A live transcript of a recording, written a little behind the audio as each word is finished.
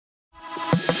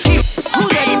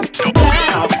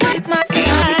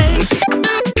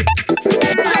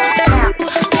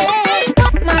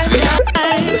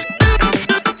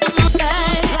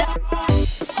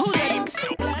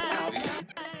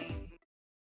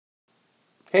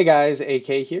Hey guys, AK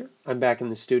here. I'm back in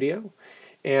the studio,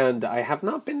 and I have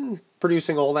not been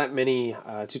producing all that many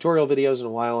tutorial videos in a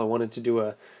while. I wanted to do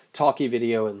a talkie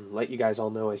video and let you guys all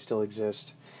know I still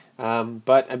exist.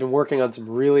 But I've been working on some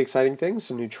really exciting things,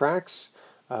 some new tracks,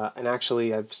 and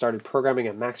actually I've started programming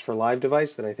a Max for Live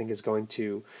device that I think is going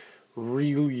to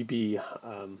really be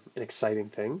an exciting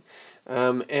thing.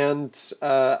 I've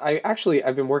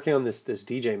been working on this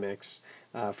DJ mix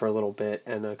for a little bit,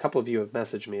 and a couple of you have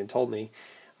messaged me and told me,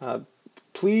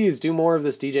 please do more of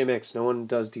this DJ mix. No one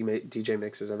does DJ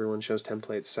mixes. Everyone shows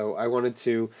templates. So I wanted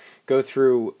to go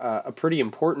through a pretty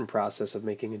important process of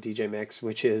making a DJ mix,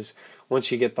 which is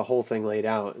once you get the whole thing laid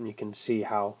out and you can see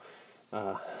how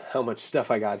much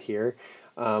stuff I got here,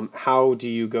 how do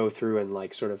you go through and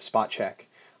like sort of spot check?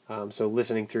 So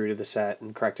listening through to the set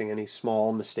and correcting any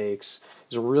small mistakes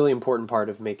is a really important part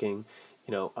of making,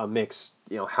 a mix,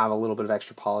 have a little bit of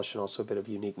extra polish and also a bit of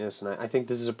uniqueness. And I think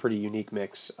this is a pretty unique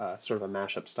mix, sort of a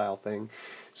mashup style thing.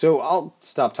 So I'll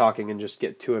stop talking and just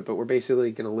get to it, but we're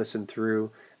basically going to listen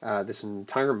through this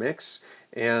entire mix,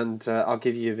 and I'll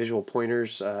give you visual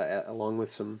pointers along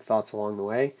with some thoughts along the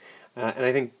way. And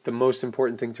I think the most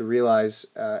important thing to realize,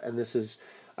 and this is,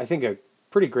 I think, a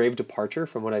pretty grave departure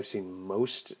from what I've seen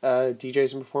most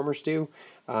DJs and performers do,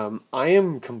 I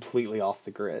am completely off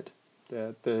the grid.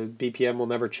 The BPM will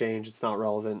never change. It's not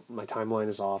relevant. My timeline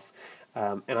is off.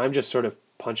 And I'm just sort of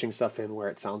punching stuff in where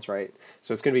it sounds right.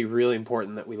 So it's going to be really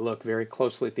important that we look very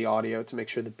closely at the audio to make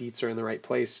sure the beats are in the right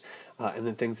place, and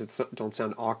then things that don't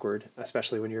sound awkward,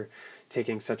 especially when you're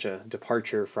taking such a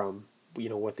departure from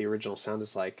what the original sound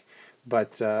is like.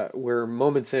 But we're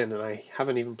moments in, and I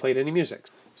haven't even played any music.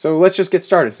 So let's just get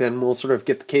started, then we'll sort of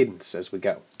get the cadence as we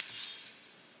go.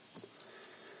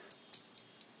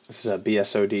 This is a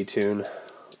BSOD tune,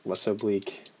 Less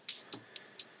Oblique.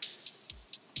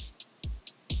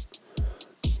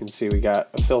 You can see we got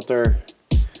a filter,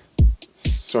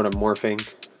 it's sort of morphing,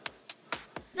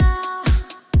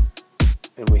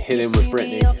 and we hit in with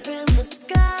Britney.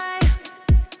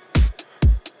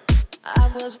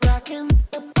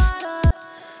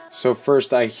 So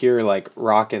first I hear like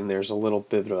rockin', there's a little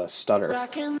bit of a stutter.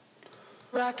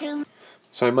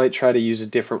 So I might try to use a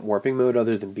different warping mode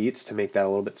other than beats to make that a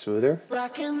little bit smoother.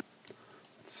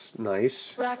 It's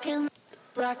nice. Alright,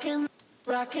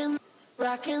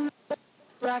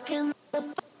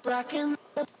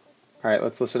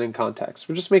 let's listen in context.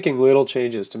 We're just making little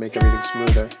changes to make everything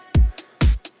smoother.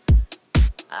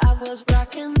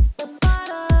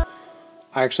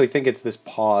 I actually think it's this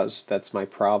pause that's my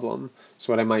problem.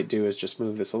 So what I might do is just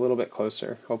move this a little bit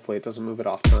closer. Hopefully it doesn't move it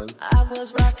off time. I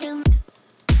was rocking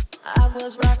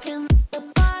the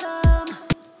bottom.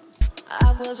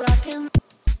 I was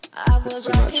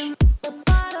rocking the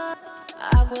bottom. I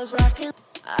was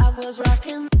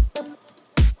rocking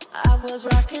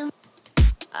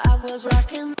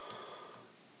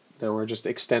Now we're just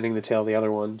extending the tail of the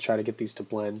other one, try to get these to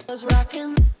blend.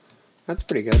 That's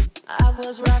pretty good. I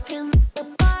was rocking the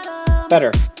bottom.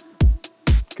 Better.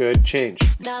 Good change.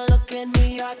 Now look at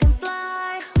me, I can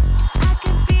fly. I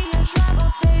can be in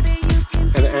trouble, baby, you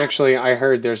can. And actually, I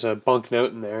heard there's a bunk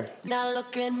note in there. Now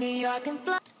look at me, I can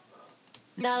fly.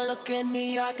 Now look at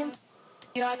me, I can fly.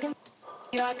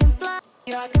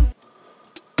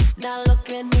 Now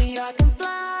look at me, I can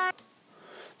fly.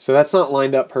 So that's not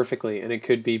lined up perfectly, and it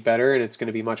could be better, and it's going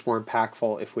to be much more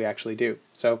impactful if we actually do.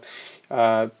 So,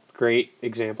 great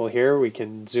example here. We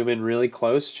can zoom in really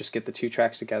close, just get the two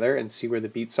tracks together and see where the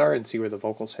beats are and see where the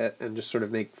vocals hit, and just sort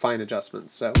of make fine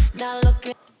adjustments.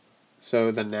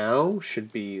 So the now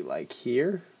should be like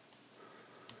here.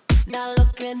 Now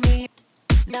look at me.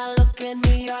 Now look at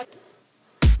me.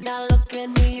 Now look at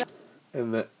me.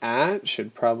 And the at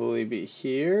should probably be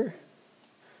here.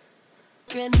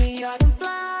 Look at me, I can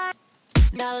fly.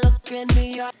 Now look at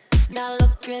me. Now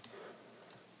look at.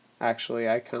 Actually,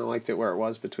 I kind of liked it where it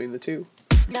was between the two.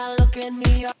 Now look at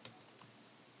me.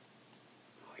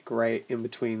 Like right in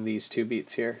between these two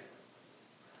beats here.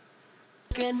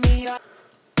 Look at me.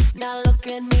 Now look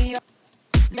at me.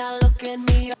 Now look at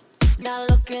me. Now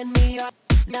look at me.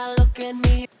 Now look at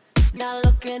me. Now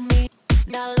look at me.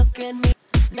 Now look at me.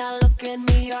 Now look at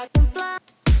me. I can fly.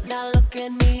 Now look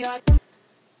at me. I can.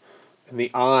 And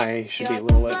the I should be a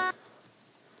little lit.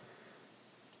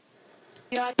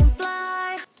 I can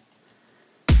fly.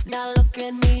 Now look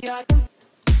at me,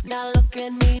 now look at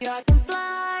me, I can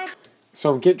fly.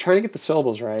 So I'm trying to get the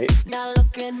syllables right. Now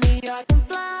look at me, I can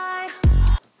fly.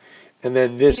 And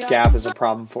then this gap is a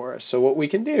problem for us. So what we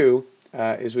can do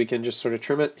is we can just sort of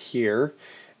trim it here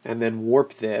and then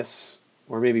warp this,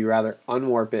 or maybe rather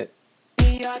unwarp it,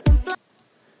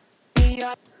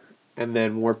 and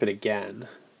then warp it again.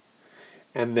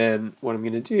 And then what I'm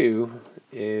going to do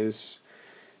is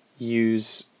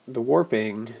use the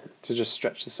warping to just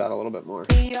stretch this out a little bit more.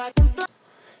 And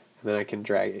then I can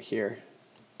drag it here.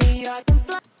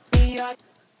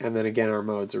 And then again, our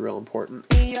modes are real important.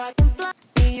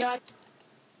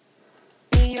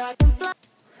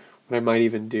 What I might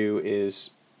even do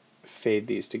is fade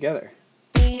these together.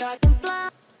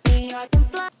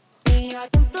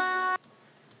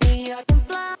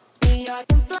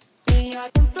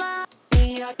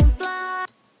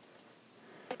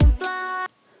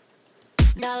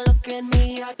 Now look at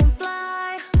me, I can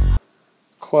fly.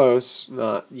 Close,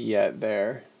 not yet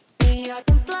there. I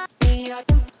can fly.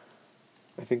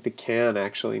 I think the can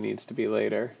actually needs to be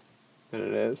later than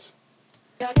it is.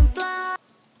 I can fly.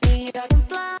 I can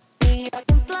fly. I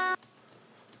can fly.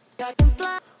 I can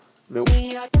fly. Nope.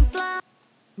 I can fly.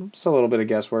 Just a little bit of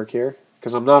guesswork here,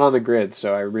 because I'm not on the grid,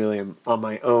 so I really am on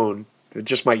my own,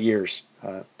 just my ears,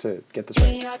 to get this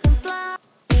right. I can fly.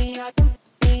 I can fly.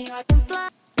 I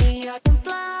can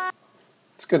fly.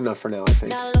 It's good enough for now, I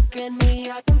think. Now look at me,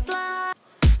 I can fly.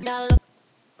 Now look,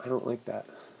 I don't like that.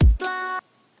 fly.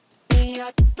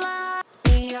 I can fly.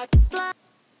 I can fly.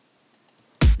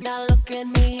 Now look at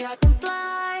me, I can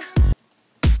fly.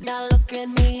 Now look at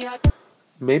me, I can.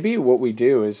 Maybe what we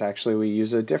do is actually we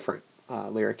use a different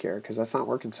lyric here, because that's not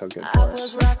working so good I for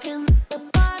was us. rocking the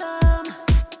bottom.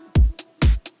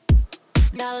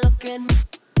 Now look at me,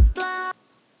 fly.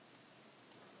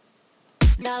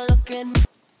 Now look at me,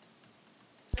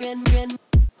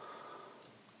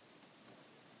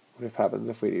 What if happens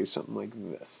if we do something like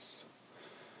this?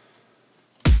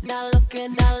 now look at,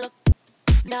 now look,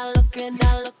 now look at,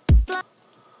 now look, fly.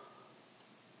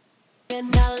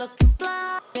 And now look and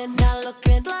fly, and now look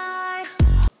and fly.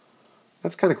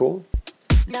 That's kind of cool.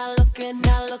 Now look and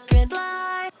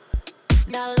fly.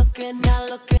 Now look and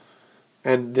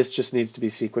And this just needs to be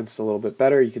sequenced a little bit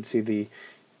better. You can see the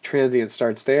transient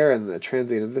starts there, and the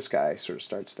transient of this guy sort of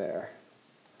starts there.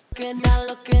 now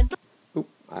look and Oop,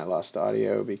 I lost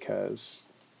audio because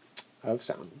of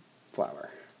Soundflower.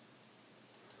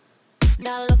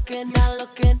 now look and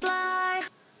fly.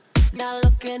 Now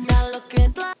look and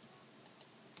fly.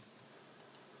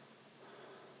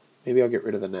 Maybe I'll get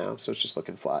rid of the now, so it's just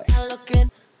looking fly. Now look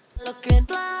and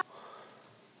fly.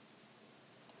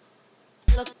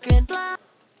 Look and fly.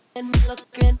 And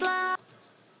look and fly.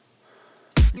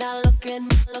 Now look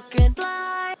and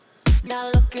fly.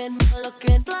 Now look and fly. Look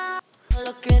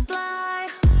and fly.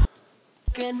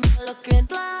 Look and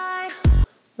fly.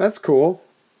 That's cool.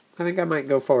 I think I might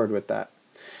go forward with that.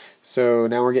 So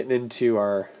now we're getting into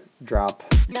our drop.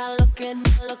 Now look and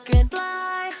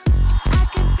fly. I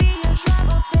can be your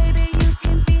trouble, baby. You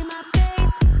can be my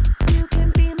bass. You can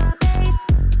be my bass.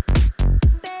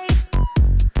 Bass.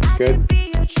 I Good. can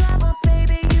be your trouble,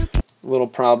 baby. You can. Little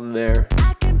problem there.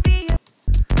 I can be your.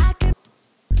 I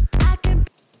can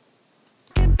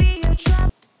be your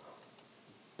trouble.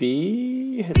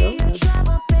 B? Be No, your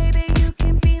trouble, baby. You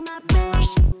can be my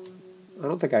bass. I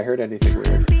don't think I heard anything You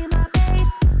can weird. be my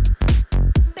bass.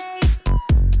 Bass.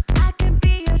 I can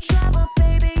be your trouble,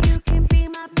 baby. You can be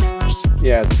my bass.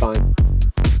 Yeah, it's fine.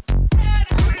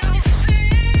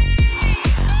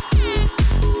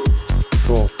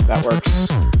 Cool, that works.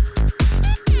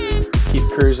 Keep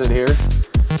cruising here.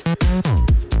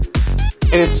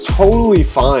 And it's totally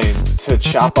fine to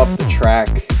chop up the track,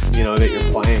 you know, that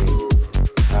you're playing,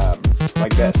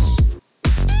 like this.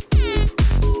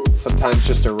 Sometimes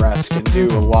just a rest can do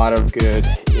a lot of good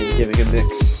in giving a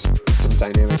mix some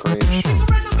dynamic range.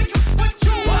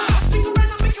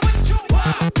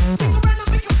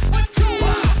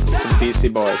 Some Beastie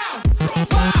Boys.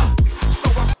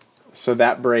 So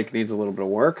that break needs a little bit of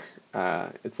work.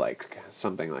 It's like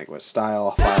something like with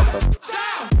style, file.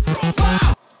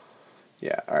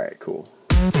 Yeah, alright, cool.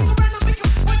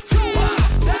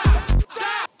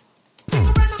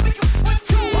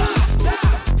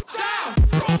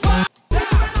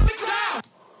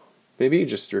 Maybe you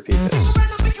just repeat this.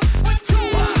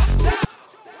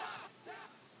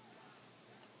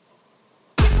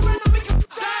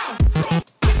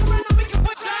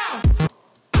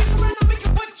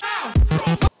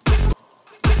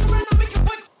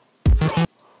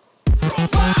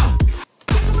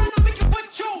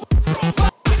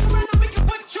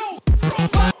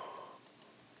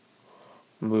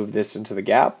 Move this into the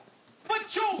gap.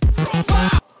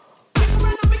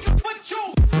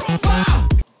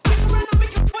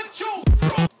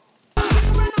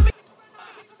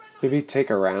 Maybe take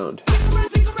a round.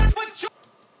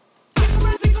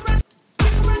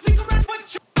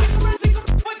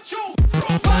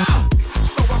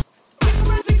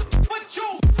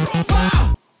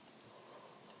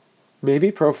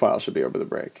 Maybe profile should be over the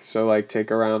break. So like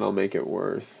take around, I'll make it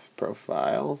worth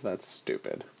profile. That's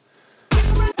stupid.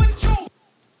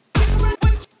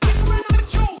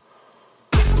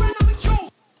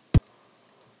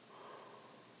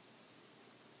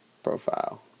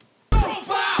 Profile.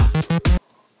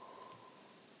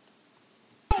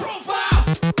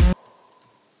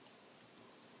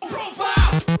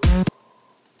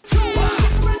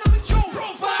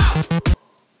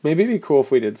 Maybe it'd be cool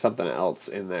if we did something else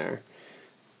in there.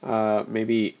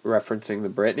 Maybe referencing the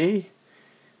Britney.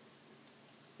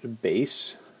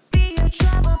 Bass. Be your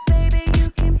trouble, baby, you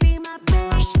can be my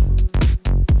bass.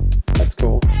 That's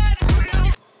cool.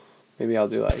 Maybe I'll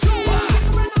do like...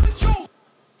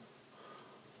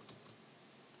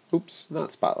 Oops,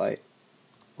 not spotlight.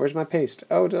 Where's my paste?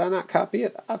 Oh, did I not copy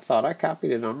it? I thought I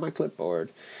copied it on my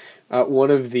clipboard. One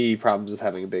of the problems of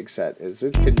having a big set is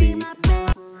it can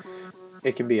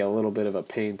be a little bit of a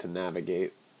pain to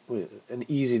navigate and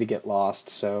easy to get lost.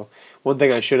 So one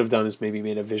thing I should have done is maybe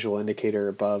made a visual indicator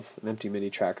above an empty MIDI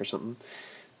track or something.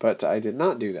 But I did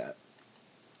not do that.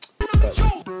 But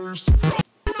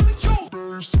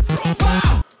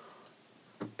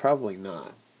probably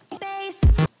not. Bass,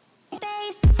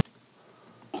 bass,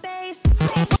 bass.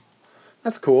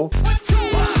 That's cool.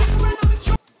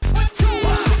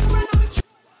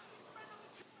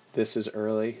 This is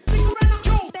early. Bass,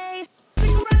 bass,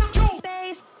 bass,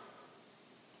 bass.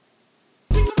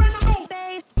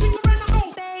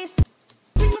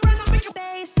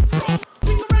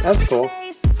 That's cool.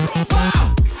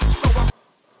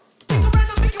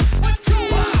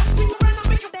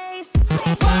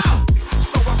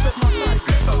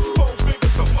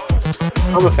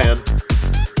 I'm a fan.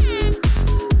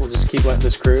 We'll just keep letting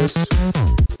this cruise.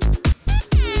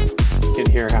 You can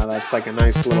hear how that's like a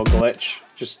nice little glitch.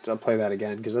 Just I'll play that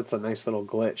again because that's a nice little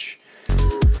glitch.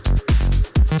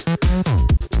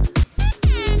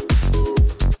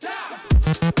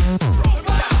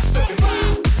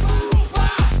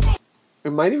 It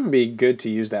might even be good to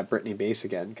use that Britney bass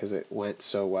again because it went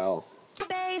so well.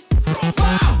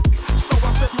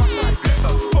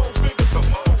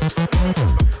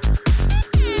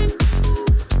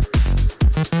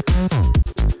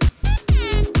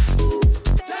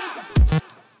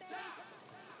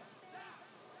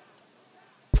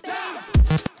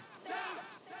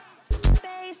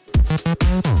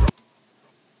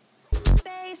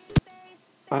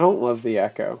 I don't love the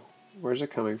echo. Where's it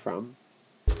coming from?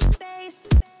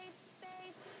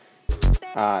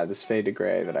 Ah, this fade to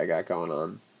gray that I got going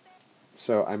on.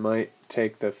 So I might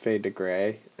take the fade to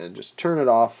gray and just turn it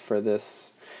off for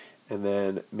this, and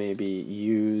then maybe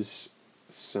use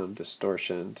some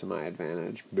distortion to my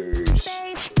advantage. Boost.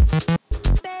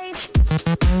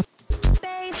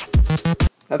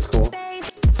 That's cool.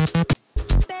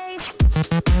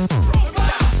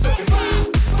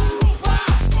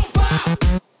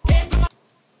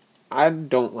 I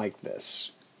don't like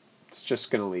this. It's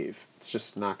just going to leave. It's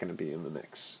just not going to be in the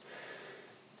mix.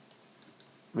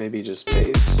 Maybe just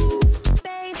bass.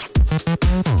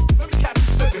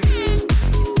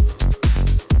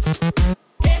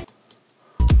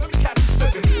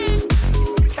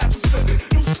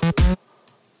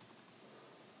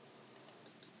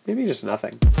 Maybe just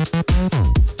nothing.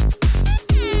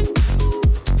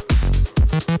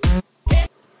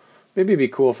 Maybe it'd be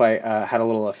cool if I had a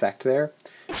little effect there.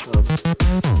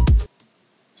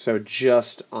 So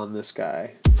just on this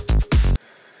guy.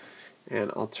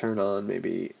 And I'll turn on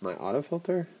maybe my auto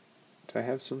filter. Do I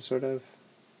have some sort of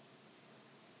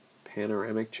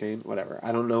panoramic chain? Whatever.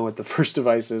 I don't know what the first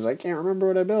device is. I can't remember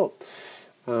what I built.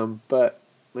 But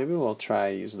maybe we'll try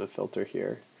using a filter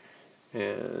here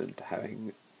and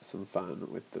having some fun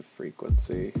with the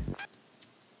frequency.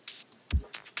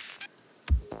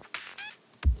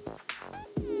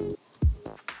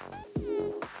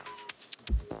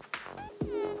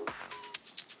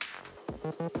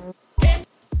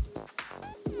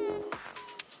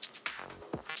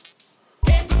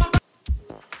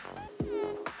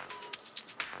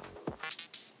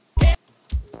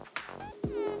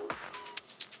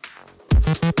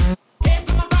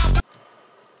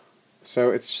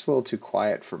 So it's just a little too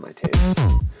quiet for my taste.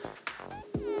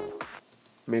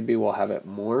 Maybe we'll have it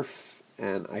morph,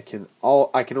 and I can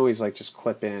always like just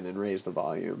clip in and raise the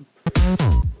volume.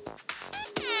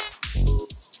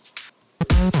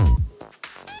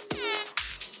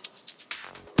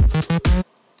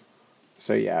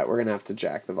 So yeah, we're gonna have to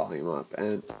jack the volume up,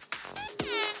 and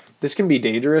this can be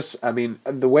dangerous. I mean,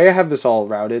 the way I have this all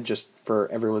routed, just for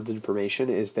everyone's information,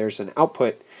 is there's an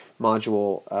output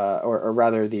module, or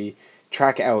rather the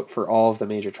track out for all of the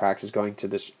major tracks is going to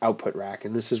this output rack,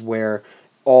 and this is where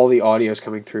all the audio is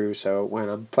coming through, so when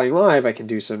I'm playing live, I can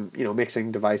do some,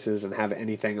 mixing devices and have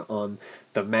anything on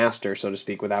the master, so to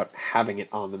speak, without having it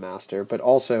on the master. But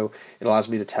also, it allows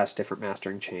me to test different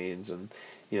mastering chains, and,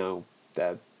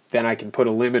 then I can put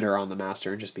a limiter on the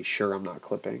master and just be sure I'm not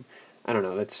clipping. I don't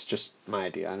know, that's just my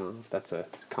idea. I don't know if that's a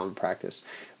common practice.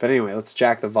 But anyway, let's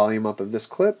jack the volume up of this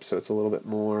clip so it's a little bit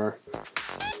more...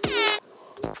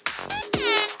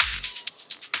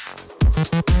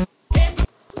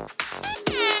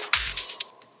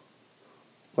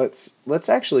 Let's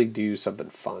actually do something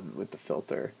fun with the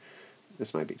filter.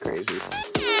 This might be crazy.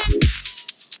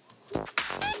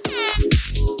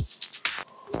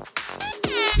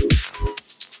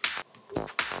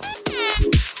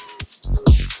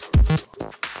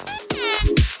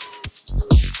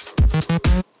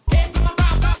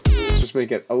 Let's just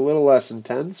make it a little less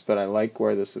intense, but I like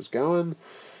where this is going.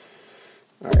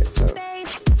 All right, so...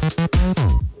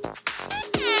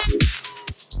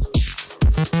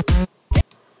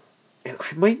 And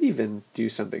I might even do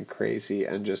something crazy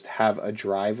and just have a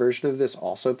dry version of this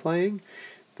also playing.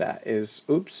 That is,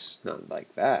 oops, not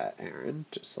like that, Aaron,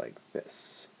 just like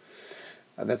this.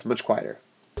 That's much quieter.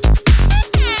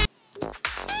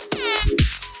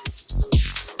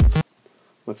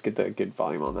 Let's get the good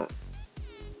volume on that.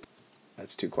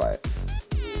 That's too quiet.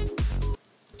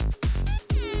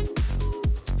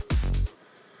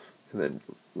 And then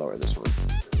lower this one.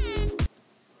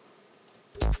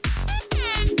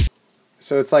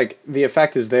 So it's like the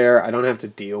effect is there. I don't have to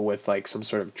deal with like some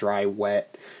sort of dry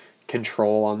wet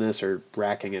control on this or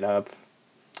racking it up.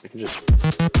 I can just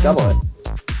double it.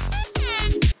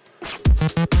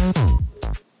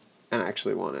 And I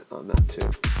actually want it on that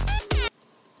too.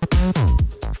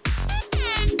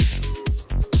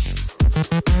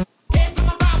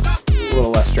 A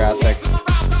little less drastic.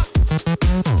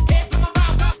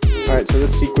 Alright, so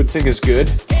this sequencing is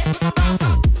good.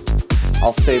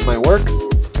 I'll save my work,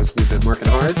 because we've been working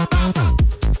hard.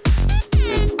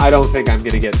 And I don't think I'm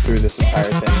going to get through this entire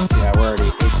thing. Yeah, we're already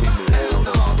 18 minutes.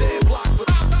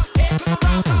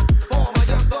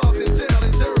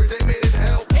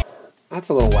 That's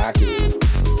a little wacky.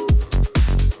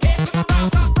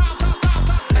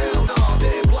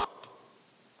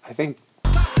 I think...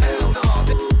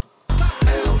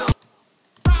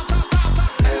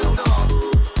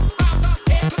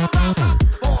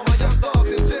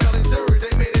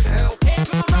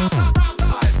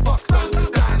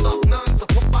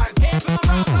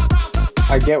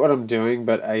 I get what I'm doing,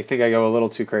 but I think I go a little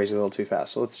too crazy, a little too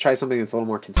fast. So let's try something that's a little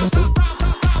more consistent.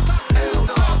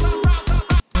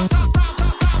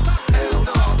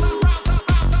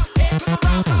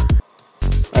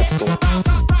 That's cool.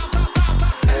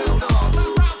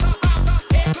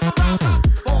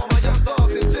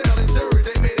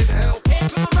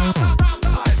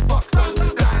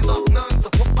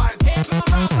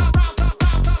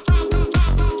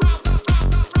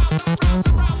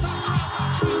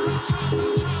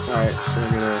 Alright, so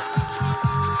I'm going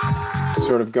to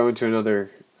sort of go into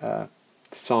another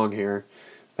song here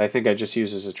that I think I just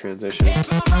use as a transition.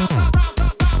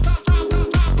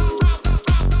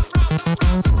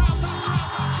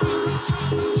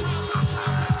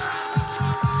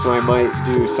 So I might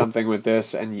do something with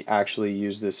this and actually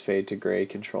use this fade to gray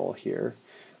control here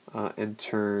and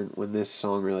turn, when this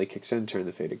song really kicks in, turn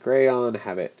the fade to gray on,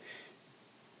 have it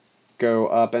go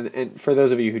up. And for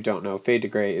those of you who don't know, fade to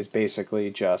gray is basically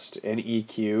just an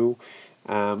EQ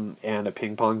and a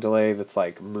ping pong delay that's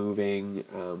like moving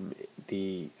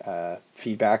the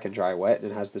feedback and dry wet,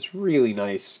 and it has this really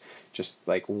nice, just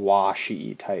like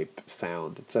washy type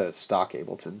sound. It's a stock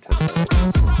Ableton template.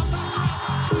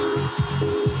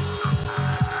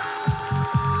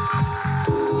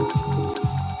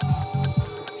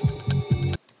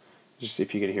 Just see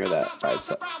if you can hear that by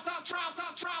itself.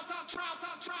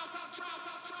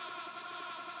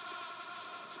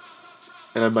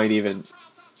 And I might even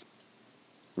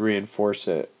reinforce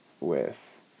it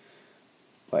with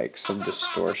like some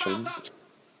distortion.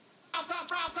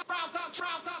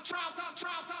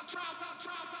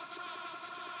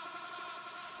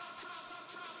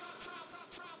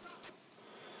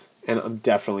 And I'm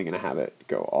definitely going to have it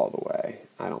go all the way.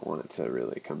 I don't want it to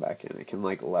really come back in. It can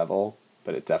like level,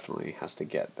 but it definitely has to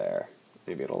get there.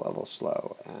 Maybe it'll level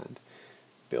slow and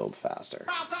build faster.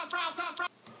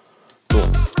 Cool.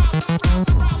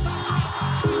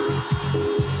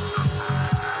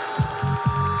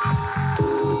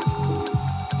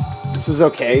 This is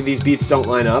okay. These beats don't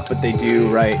line up, but they do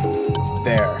right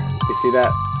there. You see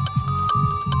that?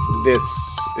 This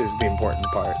is the important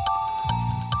part.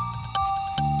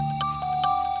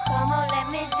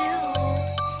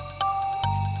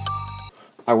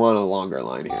 I want a longer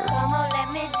line here. Come on, let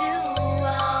me do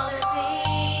all the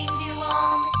things you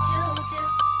want me to do.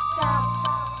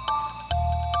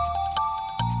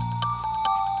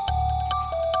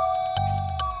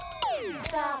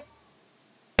 Stop.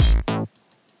 Stop.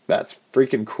 That's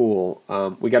freaking cool.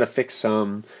 We got to fix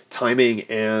some timing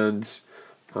and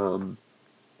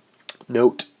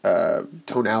note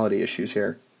tonality issues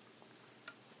here.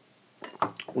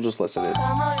 We'll just listen in.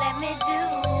 Come on, let me do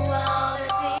all the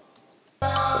things.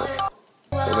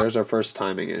 So there's our first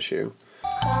timing issue.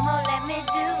 Come on, let me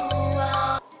do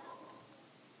all.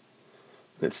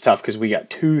 It's tough because we got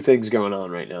two things going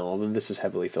on right now, although this is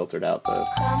heavily filtered out. The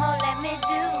Come on, let me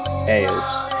do A is.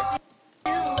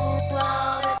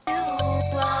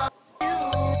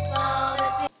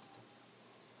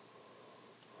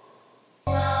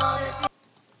 I'm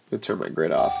gonna turn my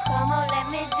grid off. Come on, let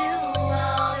me do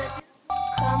all the.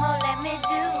 Come on, let me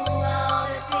do all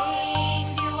the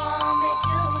things you want me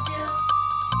to do.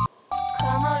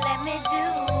 Come on, let me do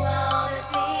all the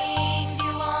things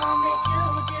you want me to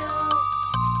do.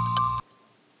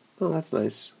 Oh, that's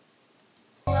nice.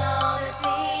 All the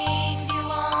things you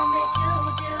want me to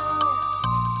do.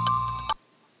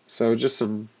 So just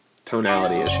some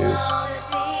tonality issues. All the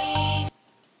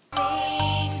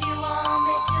things you want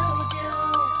me to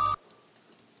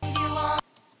do. You want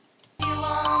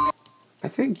me. I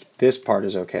think this part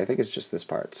is okay. I think it's just this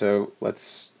part. So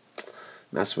let's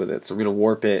mess with it. So I'm going to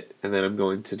warp it, and then I'm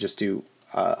going to just do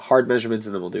hard measurements,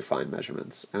 and then we'll do fine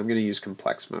measurements. And I'm going to use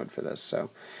complex mode for this.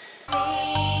 So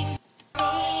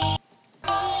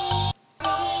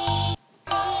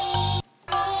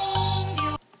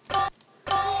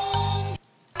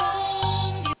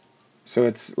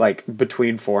it's like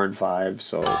between 4 and 5.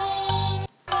 So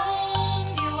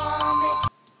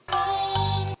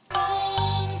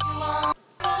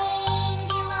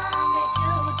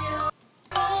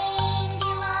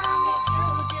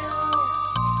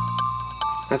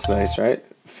that's nice, right?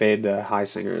 Fade the high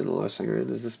singer and the low singer in.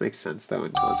 Does this make sense though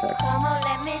in context? Come on,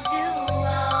 let me do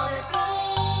all the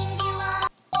things you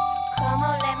want. Come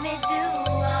on, let me do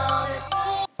all the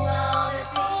things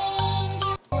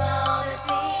you want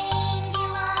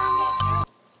me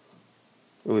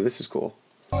to. Ooh, this is cool.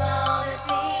 All the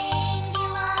things you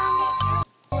want me to.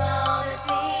 All the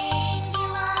things you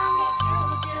want me to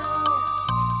do.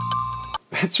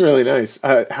 That's really nice.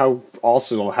 How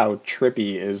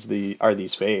trippy are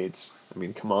these fades? I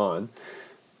mean, come on.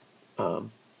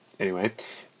 Anyway,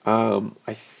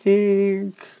 I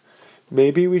think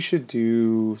maybe we should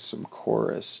do some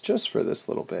chorus just for this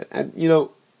little bit. And you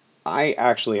know, I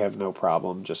actually have no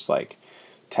problem just like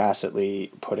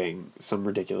tacitly putting some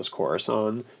ridiculous chorus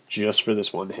on just for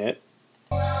this one hit.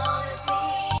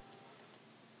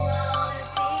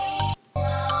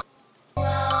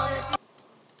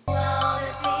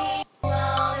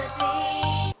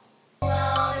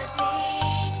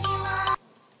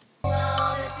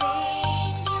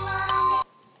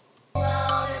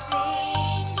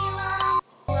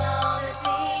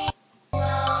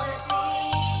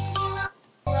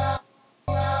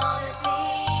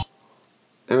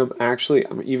 And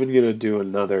I'm even going to do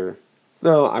another.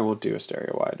 No, I won't do a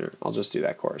stereo widener. I'll just do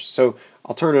that chorus. So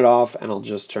I'll turn it off and I'll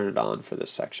just turn it on for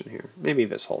this section here. Maybe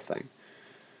this whole thing.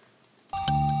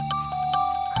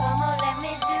 Come on, let me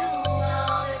do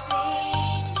all the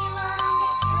things you want me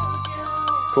to do.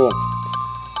 Cool.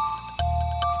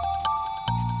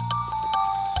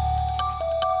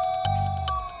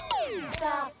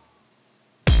 Stop.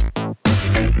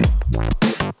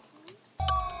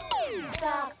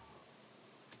 Stop.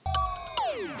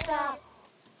 Stop.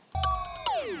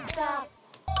 Stop.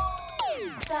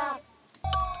 Stop.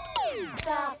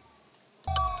 Stop.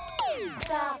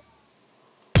 Stop.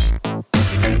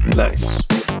 Nice.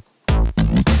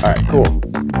 Alright, cool.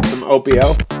 Some OPO.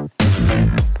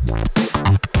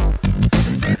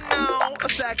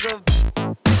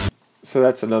 So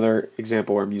that's another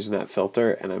example where I'm using that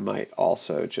filter, and I might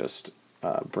also just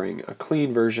bring a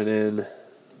clean version in,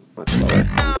 much lower.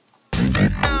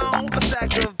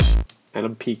 And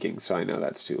I'm peaking, so I know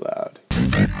that's too loud.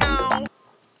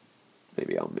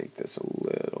 Maybe I'll make this a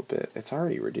little bit. It's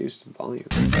already reduced in volume.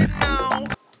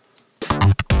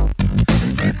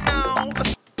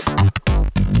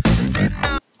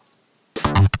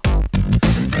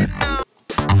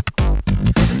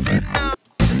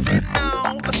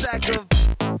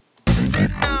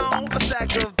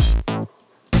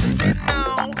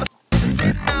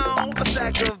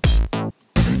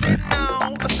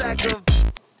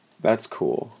 That's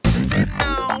cool.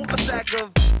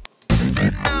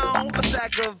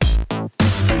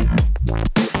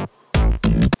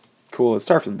 Cool, let's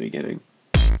start from the beginning.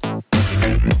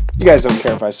 You guys don't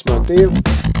care if I smoke, do you?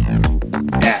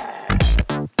 Yeah.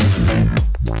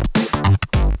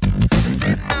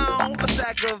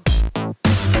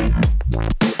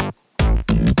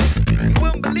 You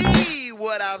wouldn't believe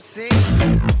what I've seen.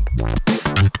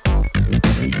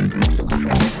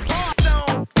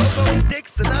 Song,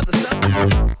 sticks, another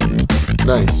something.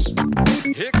 Nice.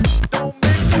 Hicks don't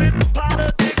mix with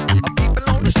politics. People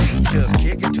on the street just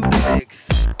kick it to the mix.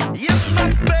 Yes,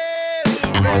 my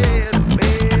favorite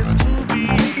place to be.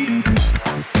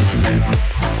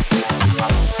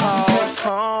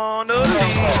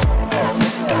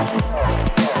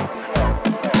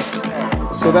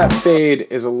 So that fade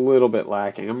is a little bit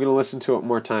lacking. I'm going to listen to it one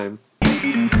more time.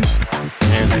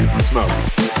 And smoke.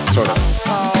 Sort of.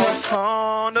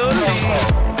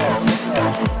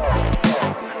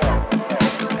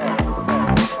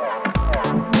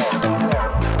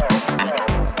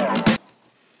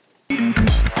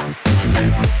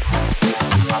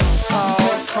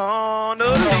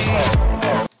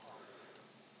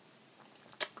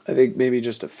 I think maybe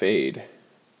just a fade.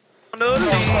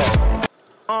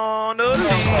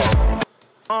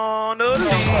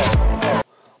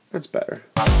 That's better.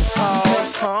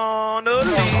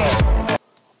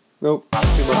 Nope,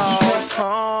 too much.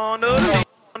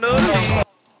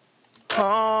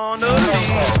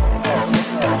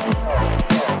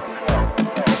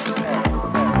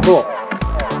 Cool.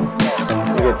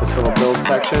 We get this little build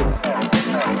section.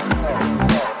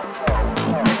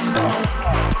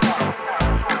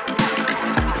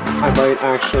 I might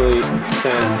actually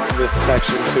send this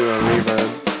section to a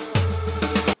reverb.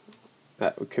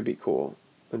 That could be cool.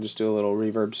 And just do a little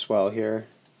reverb swell here.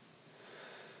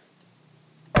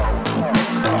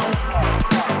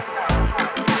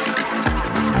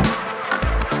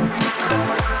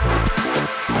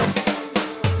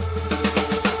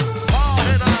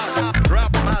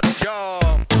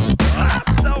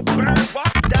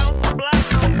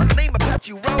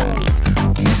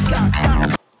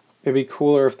 It'd be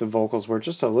cooler if the vocals were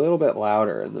just a little bit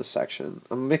louder in this section.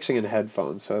 I'm mixing in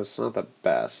headphones, so it's not the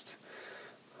best.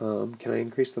 Can I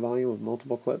increase the volume of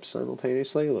multiple clips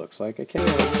simultaneously? Looks like I can.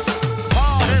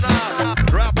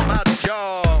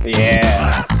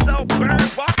 Yeah.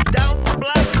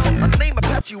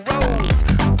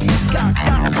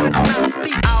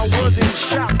 I was in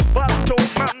shock, but told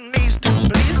my knees to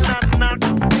please not.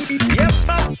 Yes,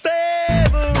 my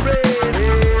favorite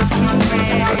is to be.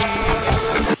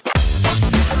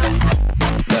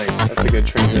 Nice, that's a good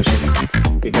transition.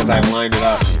 Because I lined it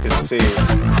up, you can see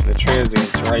the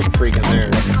transient's right freaking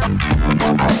there.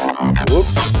 Whoop.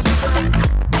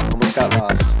 Almost got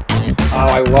lost. Oh,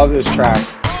 I love this track.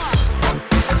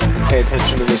 Pay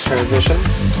attention to this transition.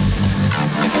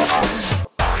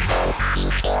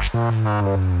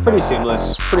 Pretty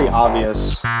seamless, pretty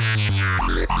obvious.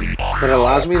 But it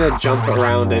allows me to jump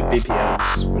around at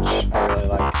BPMs, which I really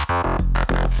like.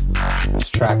 This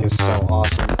track is so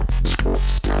awesome.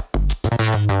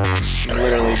 I'm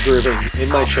literally grooving in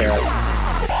my chair.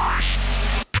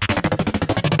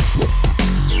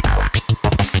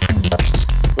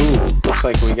 Ooh, looks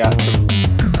like we got some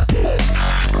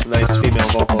nice female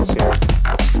vocals here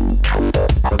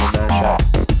for the mashup.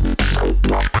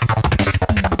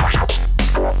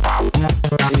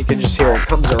 And you can just hear it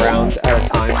comes around at a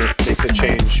time that makes a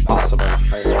change possible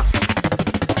right here.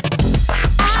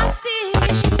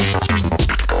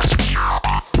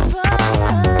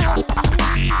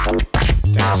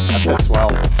 Damn, that fits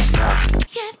well. Yeah.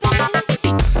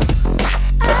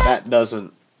 But that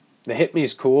doesn't. The hit me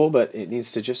is cool, but it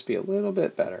needs to just be a little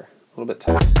bit better. A little bit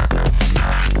tighter.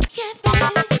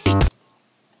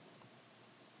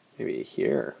 Maybe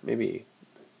here. Maybe.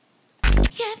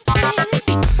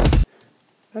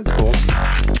 That's cool.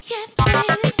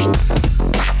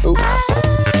 Oop.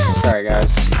 Sorry,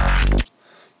 guys.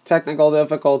 Technical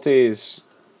difficulties.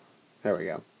 There we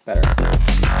go. Better.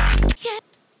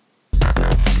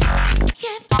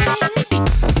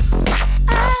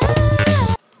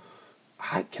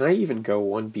 Can I even go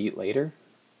one beat later?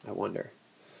 I wonder.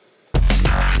 That's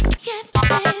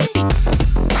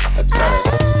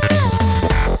better.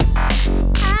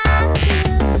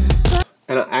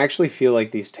 And I actually feel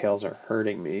like these tails are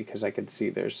hurting me because I can see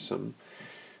there's some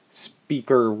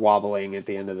speaker wobbling at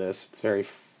the end of this. It's very,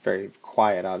 very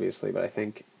quiet, obviously, but I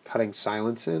think cutting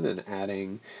silence in and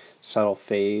adding subtle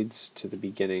fades to the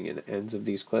beginning and ends of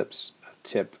these clips, a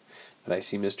tip that I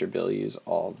see Mr. Bill use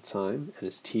all the time, and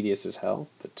it's tedious as hell,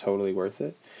 but totally worth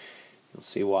it. You'll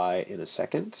see why in a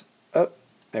second. Oh,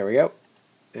 there we go.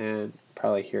 And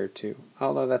probably here too.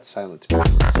 Although that's silent.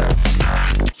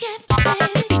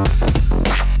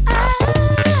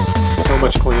 So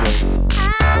much cleaner.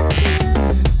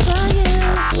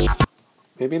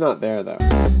 Maybe not there though,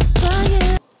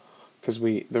 because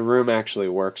the room actually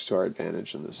works to our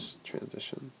advantage in this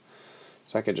transition.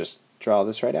 So I could just draw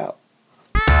this right out.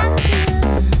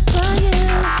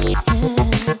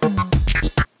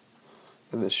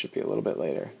 And this should be a little bit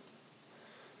later.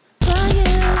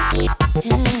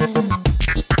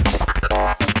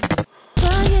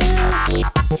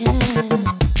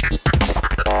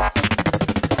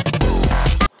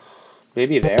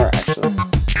 Maybe there, actually.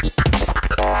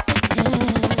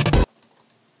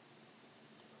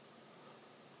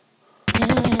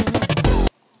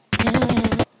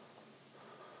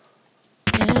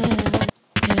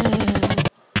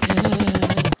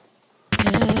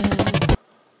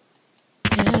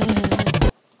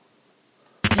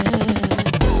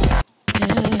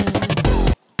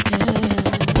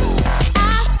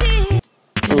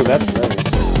 Ooh, that's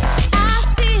nice.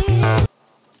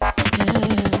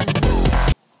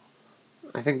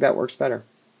 I think that works better.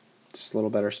 Just a little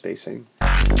better spacing.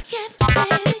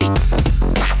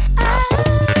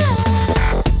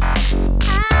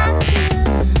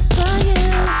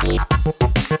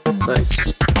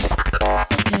 Nice.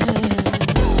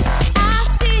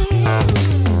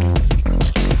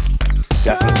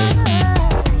 Definitely.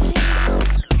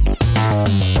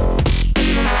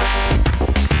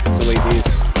 Delete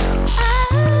these.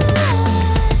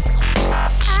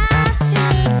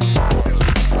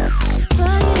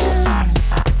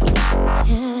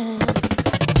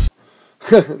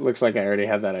 Looks like I already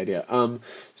have that idea.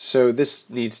 So this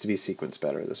needs to be sequenced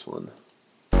better, this one.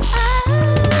 A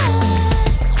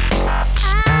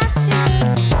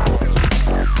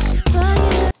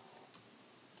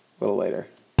little later.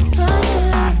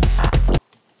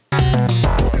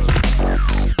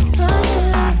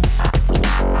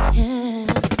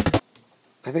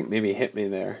 I think maybe hit me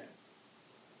there.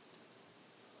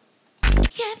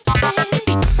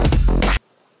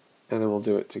 And then we'll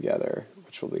do it together,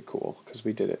 which will be cool, because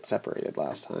we did it separated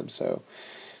last time. So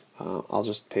I'll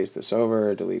just paste this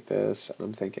over, delete this, and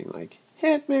I'm thinking like,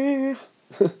 hit me!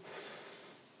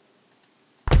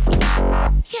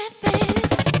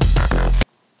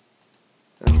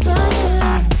 That's good.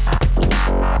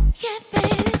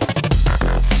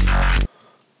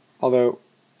 Although,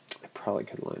 I probably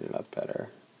could line it up better.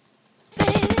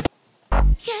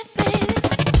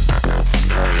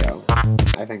 There we go.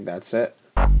 I think that's it.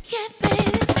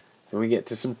 And we get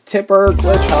to some tipper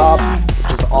glitch hop,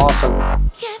 which is awesome.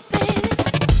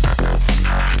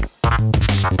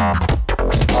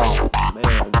 Oh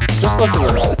man, just listen to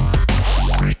that.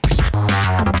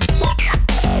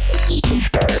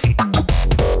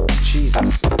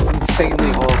 Jesus, it's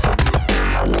insanely awesome.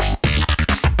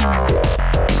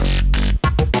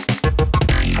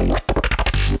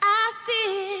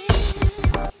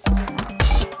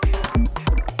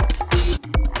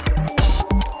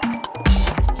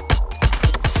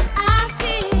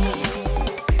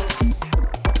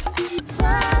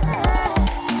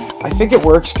 I think it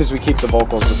works because we keep the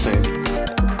vocals the same.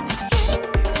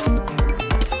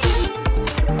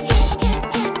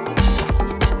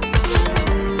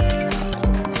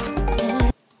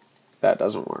 That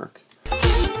doesn't work.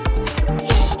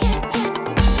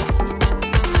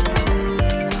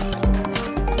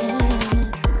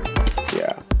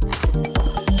 Yeah.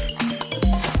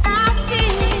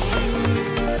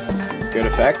 Good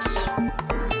effects.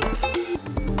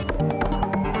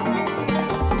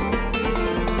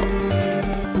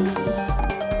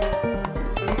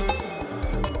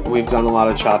 We've done a lot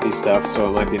of choppy stuff, so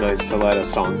it might be nice to let a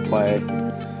song play.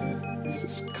 This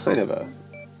is kind of a...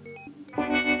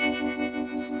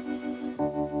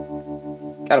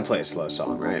 Gotta play a slow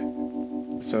song, right?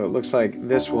 So it looks like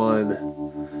this one,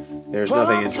 there's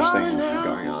nothing interesting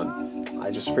going on.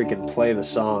 I just freaking play the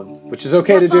song, which is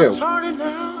okay to do,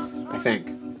 I think.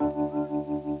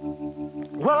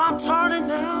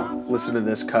 Listen to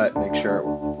this cut, make sure it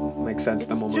makes sense,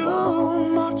 then we'll move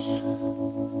on.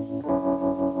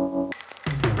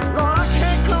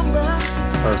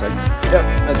 Perfect. Yep,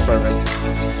 that's perfect.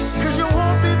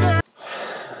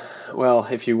 Well,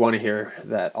 if you want to hear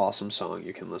that awesome song,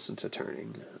 you can listen to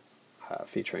Turning,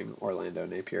 featuring Orlando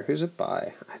Napier. Who's it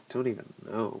by? I don't even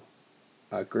know.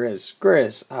 Grizz.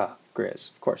 Grizz.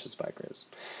 Grizz. Of course it's by Grizz.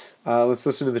 Let's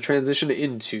listen to the transition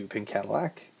into Pink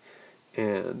Cadillac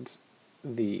and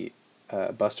the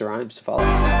Busta Rhymes to follow.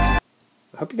 I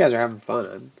hope you guys are having fun.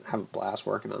 I'm having a blast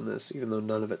working on this, even though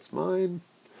none of it's mine.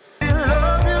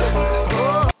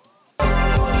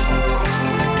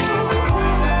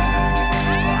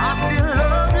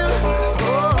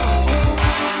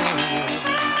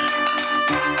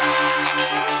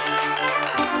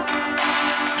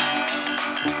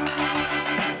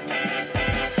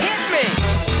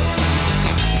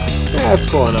 That's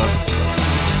cool enough.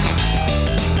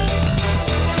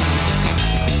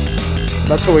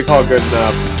 That's what we call good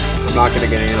enough. I'm not going to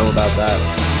get anal about that.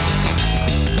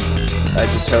 I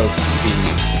just hope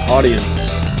the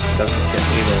audience doesn't get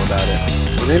anal about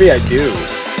it. Or maybe I do.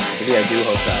 Maybe I do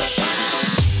hope that.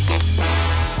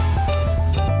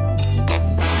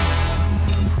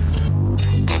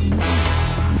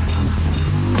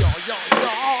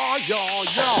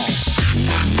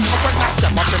 When I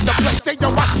step up in the place, say yo,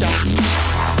 watch that.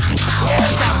 I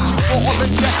got you all in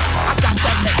check. I got that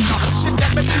shit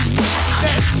that make you.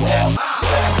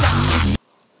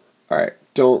 Alright,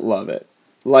 don't love it.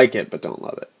 Like it, but don't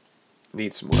love it.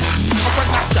 Need some more. When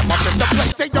I step up in the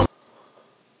place, say yo,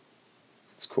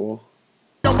 It's cool.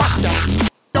 yo, watch that.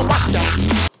 Yo, watch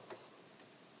that.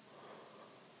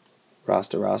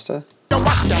 Rasta Rasta. Yo,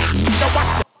 watch that. Yo,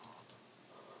 watch that.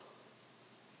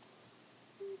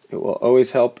 It will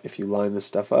always help if you line this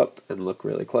stuff up and look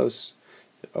really close.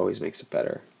 It always makes it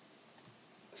better.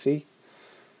 See?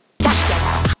 Watch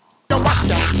that. Yo, watch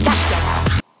that. Watch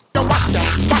that. Yo, watch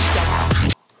that. Watch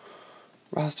that.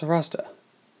 Rasta Rasta.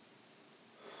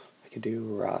 I could do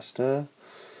Rasta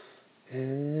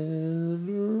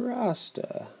and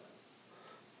Rasta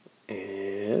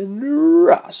and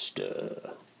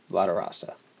Rasta. A lot of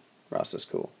Rasta. Rasta's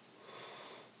cool.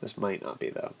 This might not be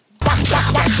though. Watch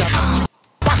that. Watch that.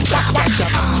 Watch that. Watch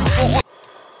that.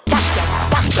 Watch that.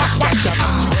 Watch that. Watch that. Watch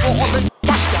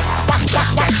that. Watch that.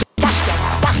 Watch that. Watch that.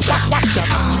 Watch that. Watch that.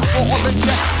 All in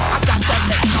check. I got that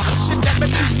shit that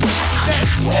make you.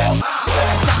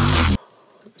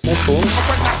 Is that cool?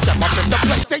 When I step up in the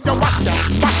place, say yo, watch that.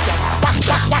 Watch that. Watch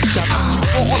that. Watch that.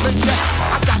 All in check.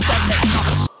 I got that.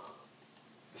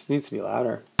 This needs to be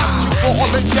louder.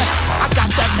 All in check. I got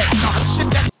that shit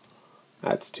that.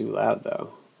 That's too loud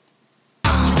though.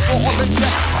 All in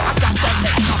check. I got that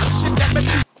shit that make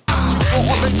you.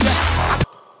 All in check.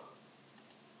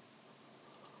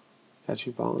 Got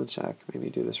you ball and check. Maybe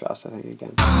do this Rasta thing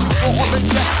again. All in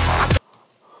check.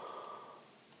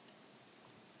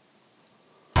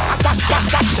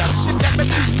 Watch that shit that make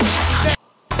you.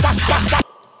 Watch that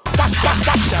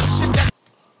shit that.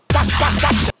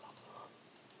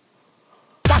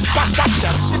 Watch that. Watch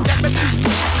that shit that make you.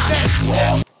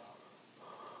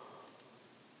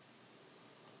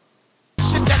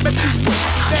 Shit that make you.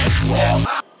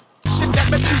 Shit that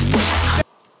make you.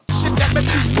 Shit that make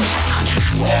you.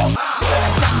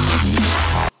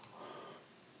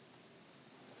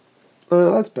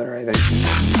 That's better, I think.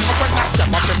 When I step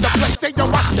up in the place, say yo,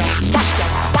 watch that. Watch that.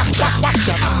 Watch that. Watch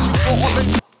that. All in.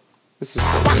 This is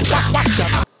still Watch weird. that. Watch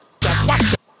that. Watch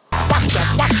that. Watch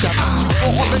that. Watch that.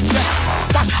 All in check.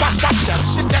 Watch that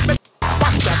shit that make.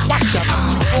 Watch that. Watch that.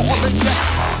 All in check.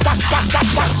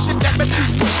 Watch shit that make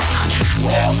you.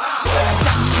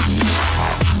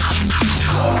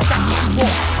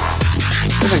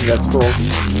 I think that's cool.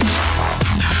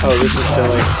 Oh, this is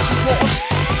silly.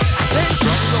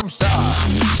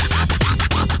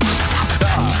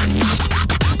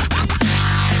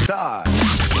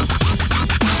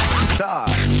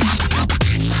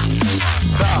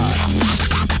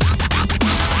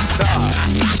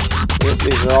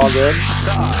 These are all good.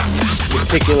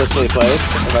 Meticulously placed,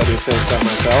 if I do say so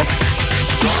myself.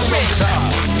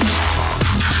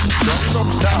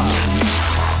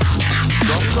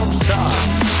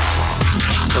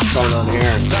 What's going on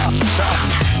here?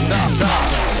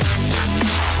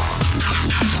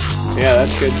 Yeah,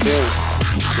 that's good too.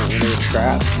 Want me to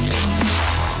scrap?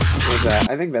 What is that?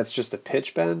 I think that's just a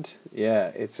pitch bend.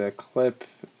 Yeah, it's a clip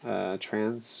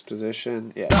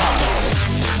transposition. Yeah.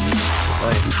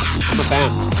 Nice. I'm a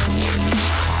fan.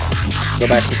 Go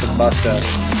back to some Busta.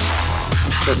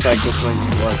 Looks like this might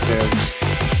work too.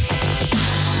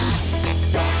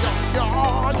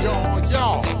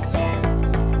 Yo.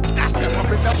 That's them up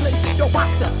in the place. Yo,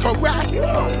 watch that. Correct.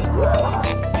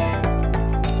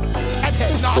 And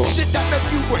then knock shit that make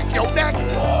you break your neck.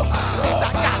 Cause I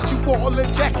got you all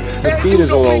in check. The beat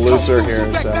is a little looser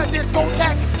here, so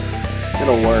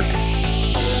it'll work.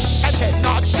 And then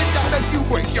knock shit that make you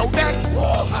break your neck.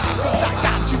 Cause I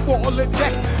got you all in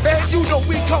check. And you know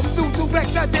we come through to wreck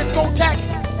the discotheque.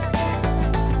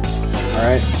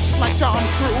 Alright. Like Tom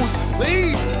Cruise,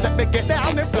 please let me get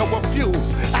down and blow a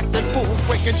fuse. Acting fools,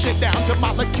 breaking shit down to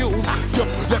molecules. Yo,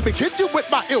 let me hit you with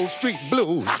my ill street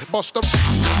blues. Bust up.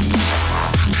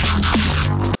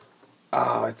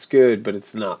 Oh, it's good, but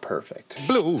it's not perfect.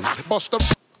 Blues, bust up.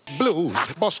 Blues,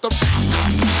 bust up.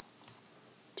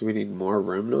 Do we need more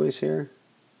room noise here?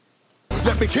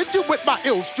 Let me hit you with my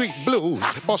ill street blues.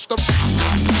 Bust up.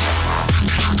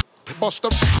 Bust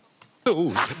up.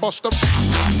 Blues, bust up.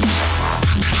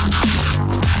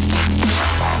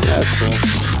 Yeah, that's cool.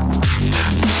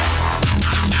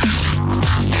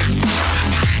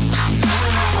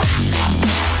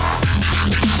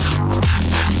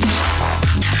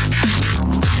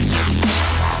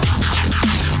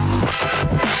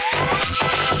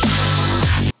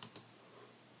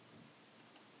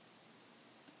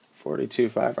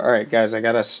 1.25. All right, guys, I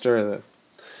gotta stir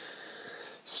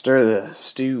the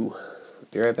stew.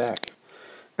 Be right back.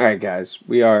 All right, guys,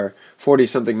 we are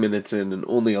 40-something minutes in and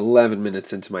only 11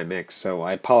 minutes into my mix, so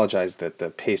I apologize that the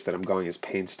pace that I'm going is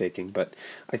painstaking, but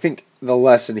I think the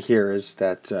lesson here is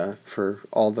that for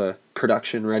all the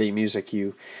production-ready music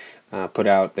you put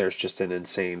out, there's just an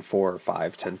insane 4 or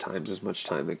 5, 10 times as much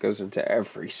time that goes into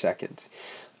every second.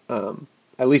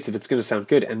 At least if it's going to sound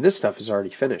good, and this stuff is already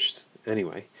finished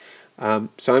anyway.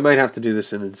 So I might have to do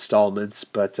this in installments,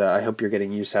 but I hope you're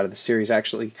getting use out of the series.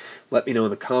 Actually, let me know in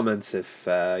the comments if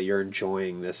you're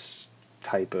enjoying this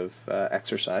type of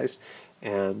exercise,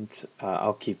 and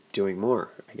I'll keep doing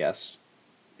more, I guess.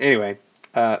 Anyway,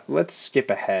 let's skip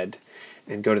ahead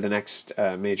and go to the next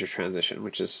major transition,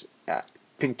 which is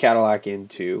Pink Cadillac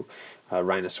into a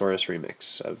Rhinoceros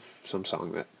remix of some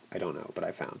song that I don't know, but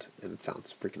I found, and it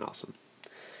sounds freaking awesome.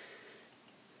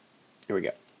 Here we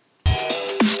go.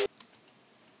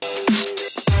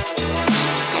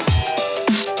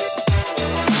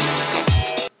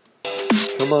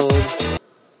 Come on.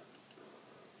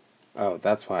 Oh,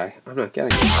 that's why I'm not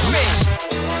getting it.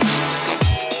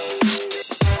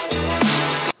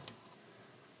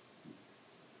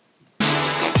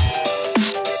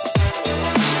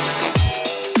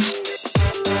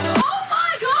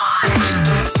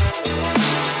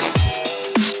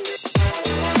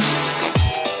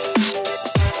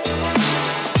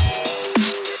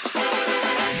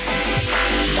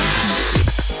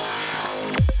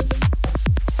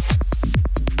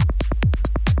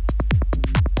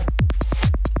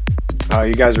 Oh,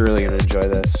 you guys are really going to enjoy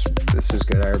this. This is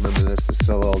good. I remember this. This is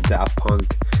a little Daft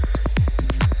Punk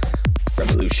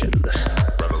Revolution.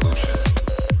 Revolution.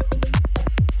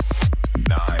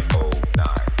 909.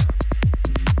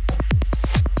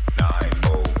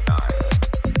 909.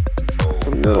 It's a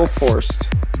little forced.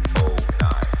 09.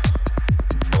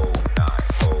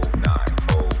 09.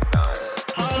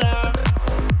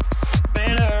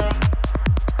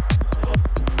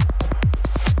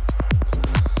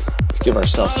 Let's give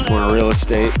ourselves some more real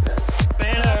estate.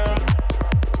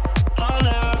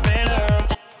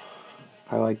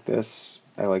 I like this.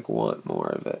 I want more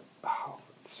of it. Oh,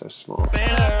 it's so small.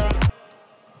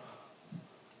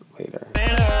 Later.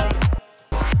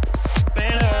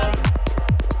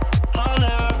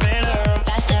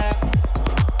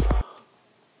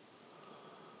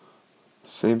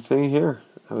 Same thing here.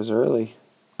 I was early.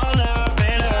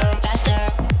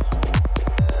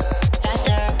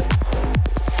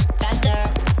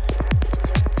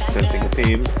 Sensing a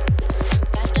theme.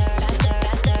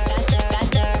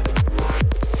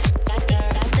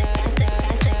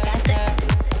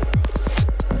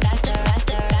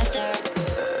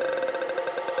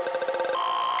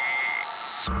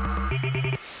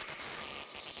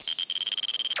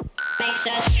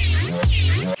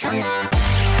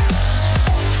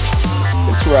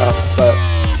 It's rough, but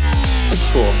it's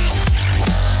cool.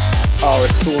 Oh,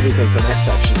 it's cool because the next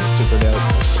section is super dope.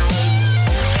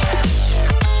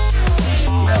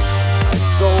 Yeah, I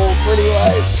stole pretty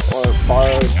lights or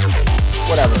borrowed,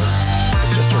 whatever.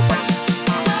 It's just for fun.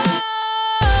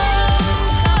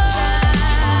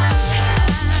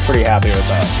 Pretty happy with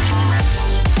that.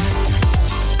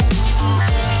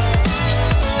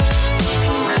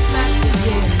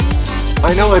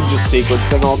 I know I'm just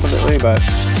sequencing ultimately, but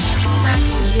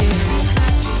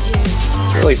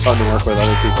it's really fun to work with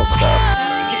other people's stuff.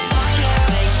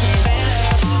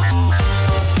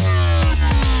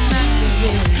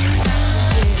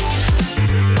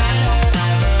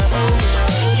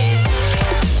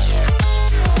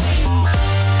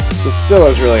 This still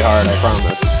is really hard, I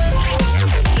promise.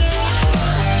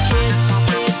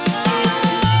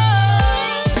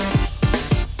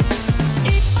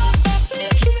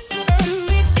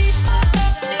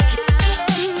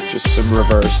 Some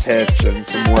reversed hits and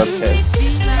some warped hits.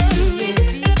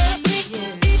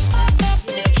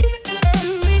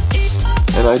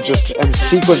 And I just am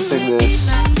sequencing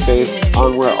this based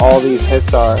on where all these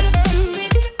hits are.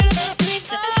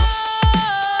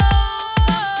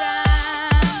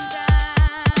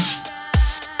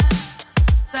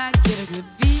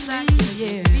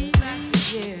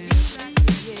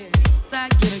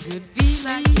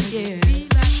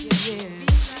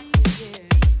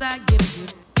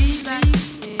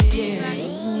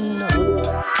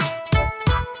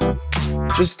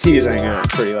 Just teasing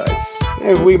Pretty Lights.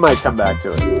 We might come back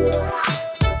to it.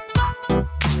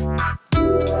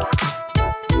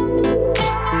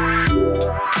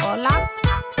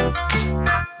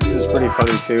 This is pretty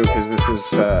funny too, because this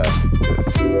is,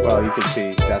 well, you can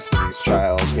see Destiny's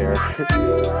Child here.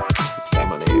 Say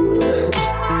my name.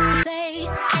 Say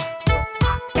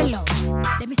hello.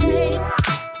 Let me say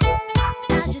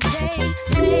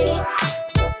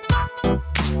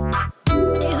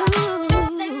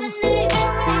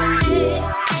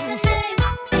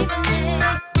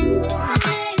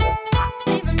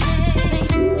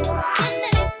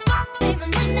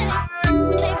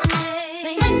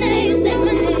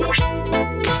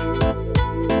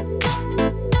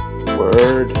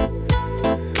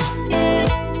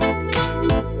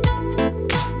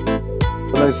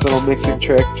little mixing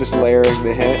trick, just layering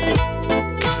the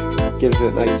hit. Gives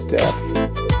it nice depth.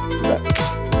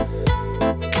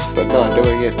 But not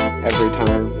doing it every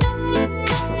time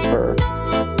for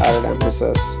added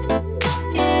emphasis.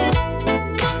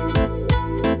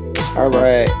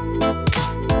 Alright.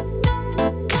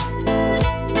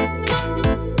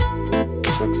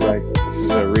 This looks like this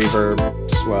is a reverb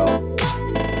swell.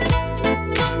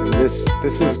 And this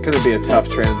is going to be a tough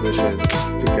transition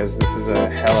because this is a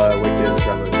hella wicked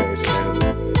drum and bass band.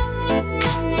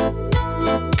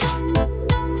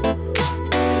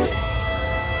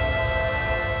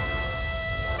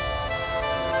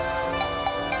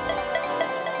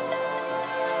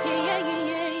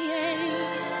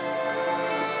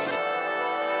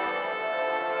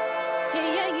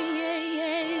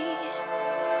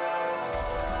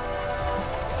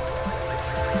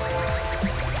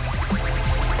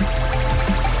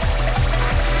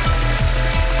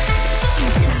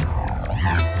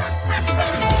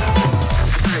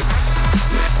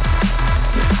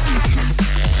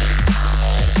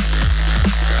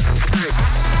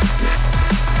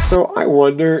 So I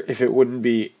wonder if it wouldn't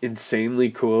be insanely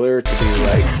cooler to be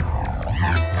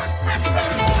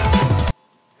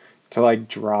like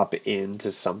drop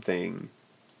into something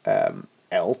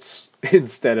else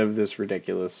instead of this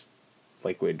ridiculous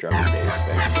liquid drum and bass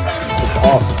thing. It's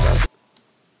awesome though.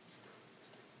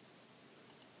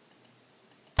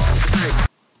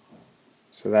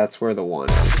 So that's where the one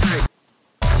is.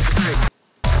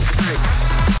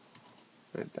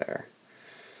 Right there.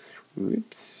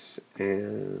 Oops,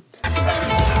 and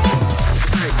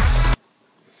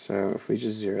so if we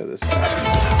just zero this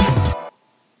out,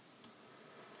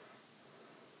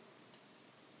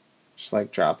 just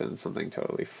like drop in something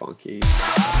totally funky.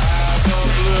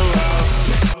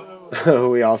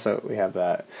 we have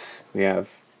that. We have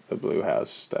the Blue House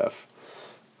stuff.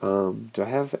 Do I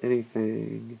have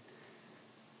anything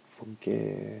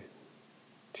funky?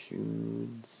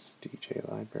 Tunes, DJ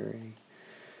library.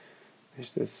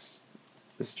 There's this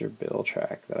Mr. Bill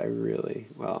track that I really,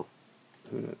 well,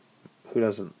 who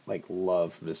doesn't like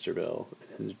love Mr. Bill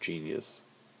and his genius?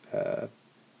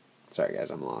 Sorry guys,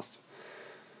 I'm lost.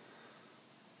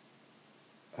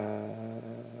 I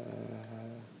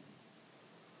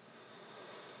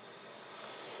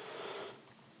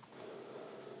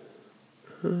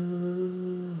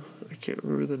can't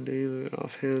remember the name of it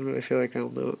offhand, but I feel like I'll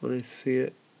know it when I see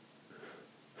it.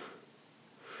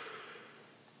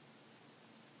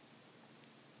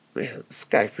 Man, this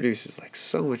guy produces like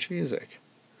so much music.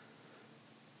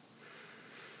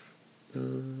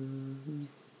 You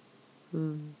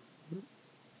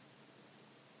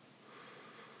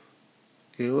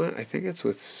know what? I think it's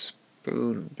with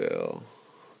Spoonbill.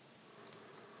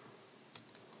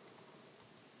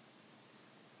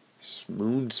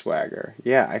 Moonswagger.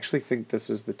 Yeah, I actually think this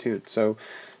is the tune. So,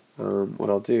 what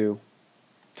I'll do,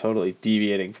 totally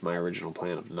deviating from my original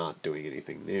plan of not doing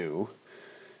anything new.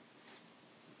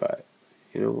 But,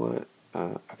 you know what?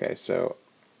 Okay, so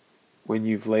when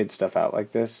you've laid stuff out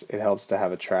like this, it helps to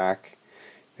have a track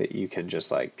that you can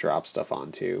just like drop stuff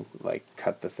onto, like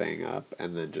cut the thing up,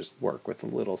 and then just work with a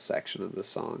little section of the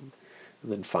song,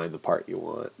 and then find the part you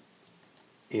want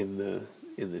in the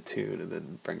tune, and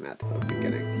then bring that to the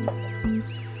beginning.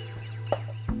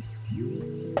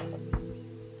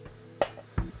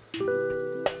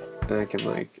 And I can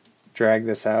like drag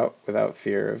this out without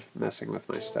fear of messing with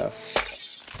my stuff.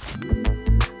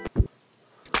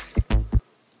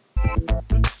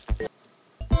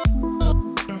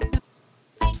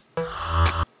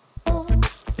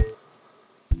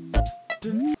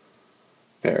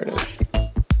 There it is.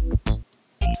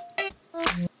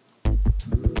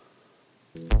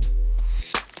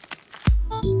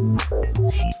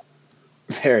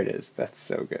 There it is. That's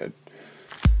so good.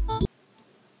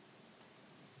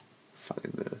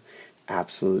 Find the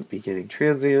absolute beginning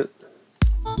transient.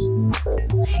 And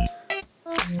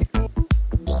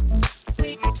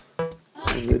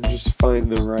then just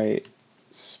find the right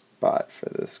spot for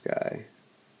this guy.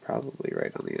 Probably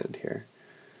right on the end here.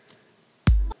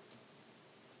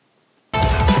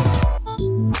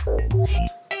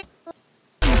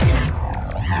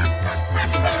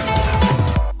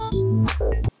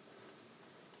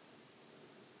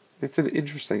 It's an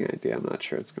interesting idea. I'm not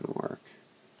sure it's going to work.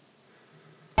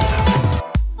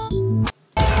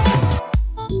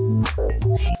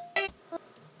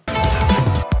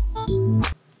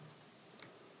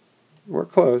 We're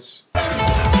close.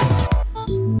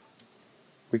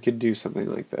 We could do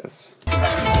something like this.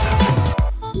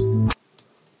 And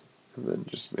then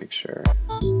just make sure.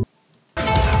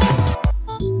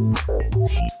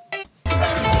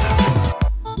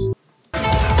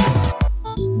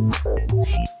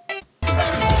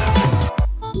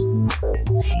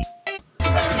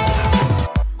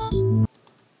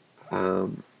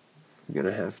 I'm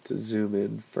gonna have to zoom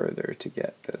in further to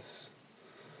get this.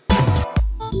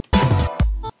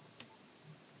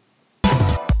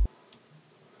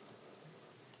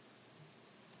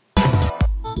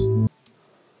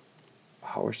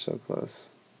 Oh, we're so close.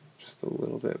 Just a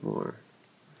little bit more.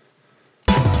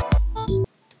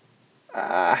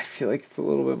 I feel like it's a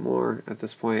little bit more at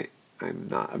this point. I'm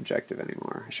not objective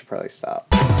anymore. I should probably stop.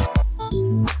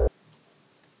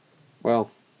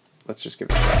 Well, let's just give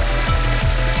it a try.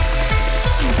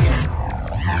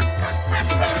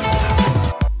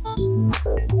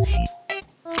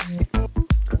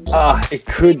 It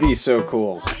could be so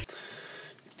cool.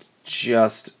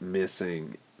 Just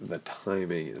missing. The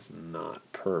timing is not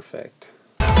perfect.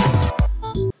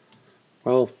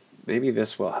 Well, maybe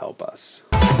this will help us.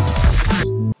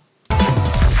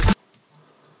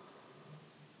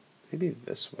 Maybe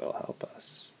this will help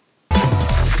us.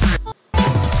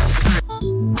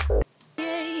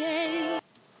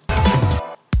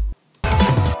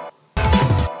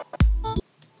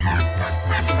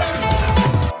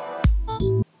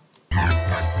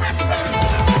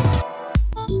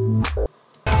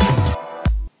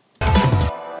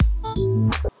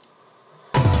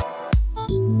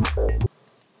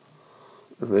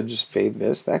 And then just fade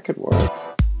this. That could work.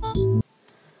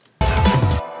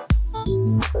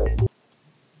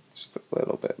 Just a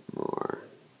little bit more.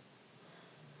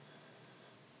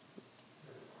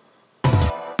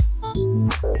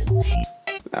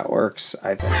 That works,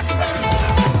 I think.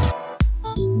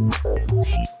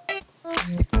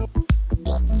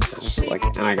 Just like,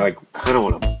 and I like kind of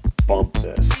want to bump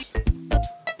this.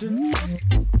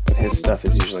 But his stuff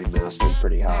is usually mastered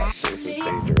pretty hot, so this is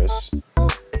dangerous.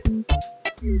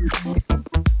 I'll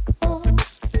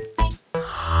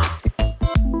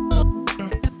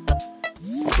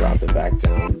drop it back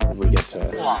down when we get to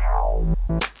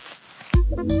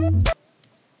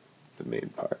the main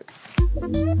part.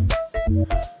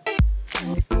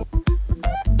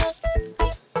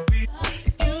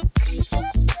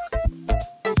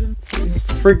 This is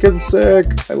freaking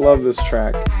sick. I love this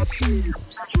track.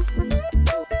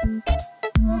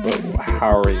 But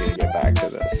how are we going to get back to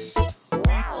this?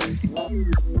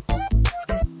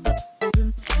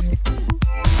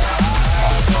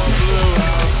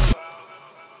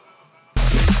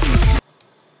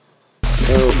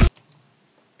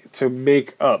 So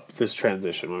make up this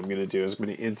transition, what I'm going to do is I'm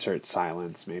going to insert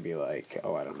silence, maybe like,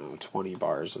 oh, I don't know, 20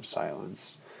 bars of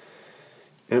silence.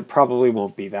 And it probably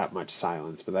won't be that much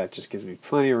silence, but that just gives me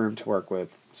plenty of room to work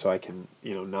with so I can,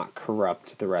 you know, not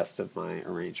corrupt the rest of my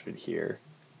arrangement here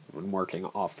when working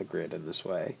off the grid in this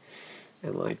way.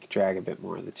 And like drag a bit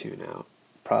more of the tune out.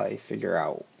 Probably figure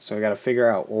out, so I got to figure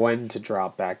out when to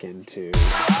drop back into,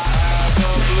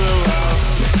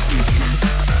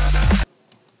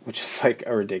 which is like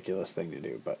a ridiculous thing to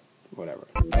do, but whatever.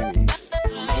 Maybe.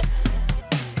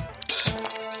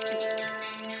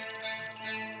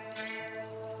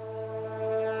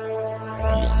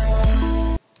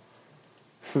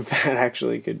 That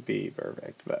actually could be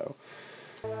perfect, though.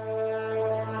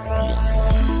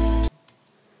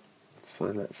 Let's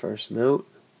find that first note.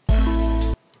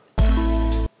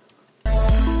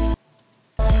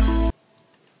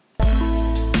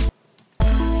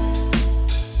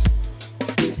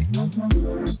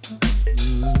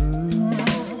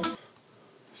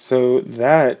 So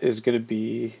that is going to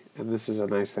be, and this is a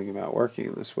nice thing about working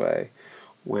in this way,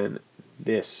 when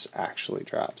this actually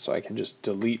drops. So I can just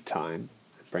delete time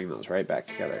and bring those right back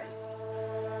together.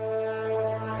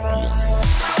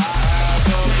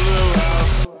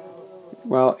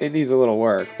 Well, it needs a little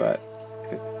work, but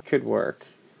it could work.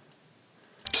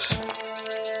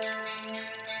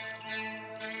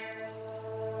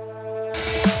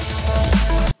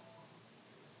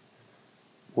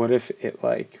 What if it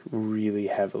like really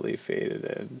heavily faded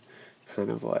in, kind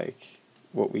of like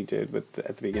what we did with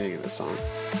at the beginning of the song?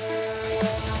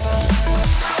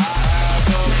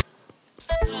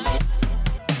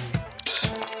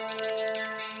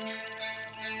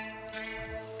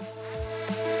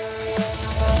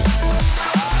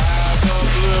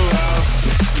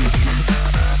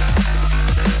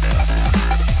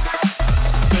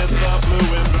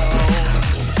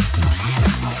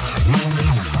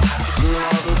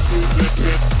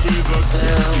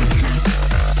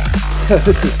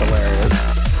 This is hilarious.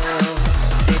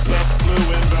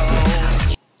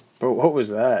 But what was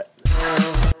that?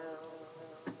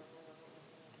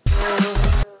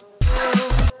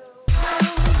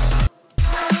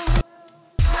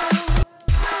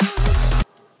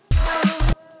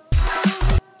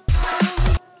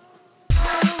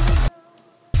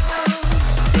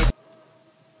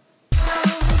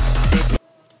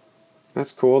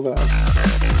 That's cool though.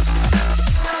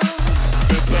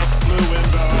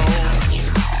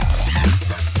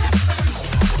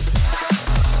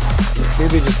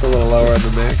 Maybe just a little lower in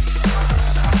the mix.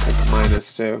 Like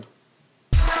 -2.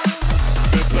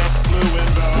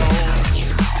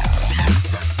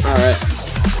 Alright.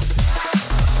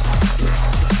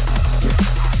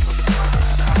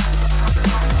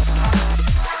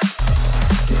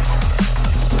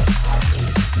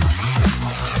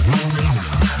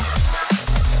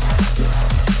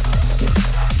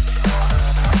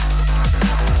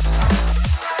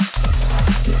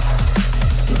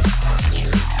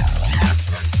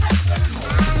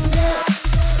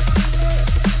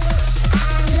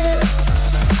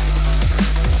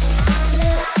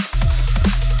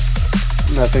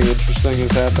 Nothing interesting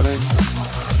is happening.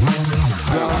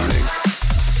 I don't think.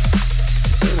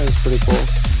 That is pretty cool.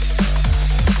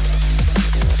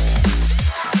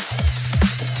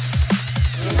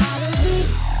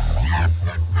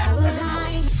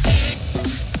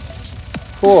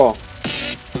 Cool.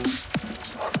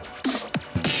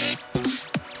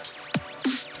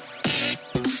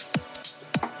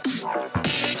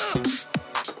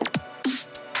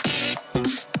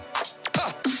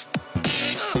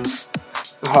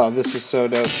 Oh, this is so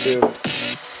dope too. When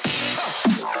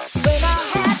I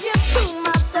had you to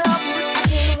myself, I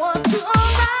didn't want you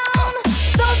around.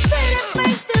 Those pretty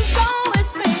faces always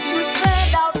make you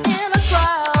stand out in a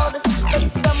crowd. But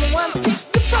someone picked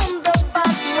you from the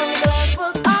box when your glance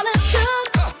was all it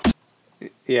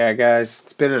took. Yeah, guys,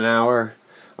 it's been an hour.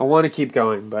 I want to keep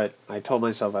going, but I told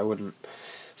myself I wouldn't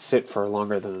sit for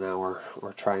longer than an hour,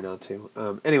 or try not to.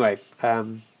 Anyway,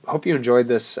 hope you enjoyed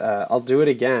this. I'll do it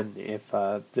again if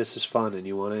this is fun and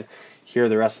you want to hear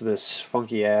the rest of this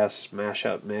funky ass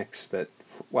mashup mix that,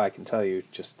 well, I can tell you,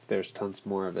 just there's tons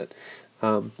more of it.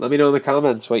 Let me know in the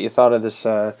comments what you thought of this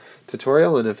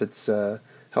tutorial, and if it's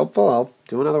helpful, I'll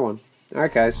do another one.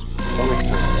 Alright guys, until next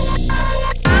time.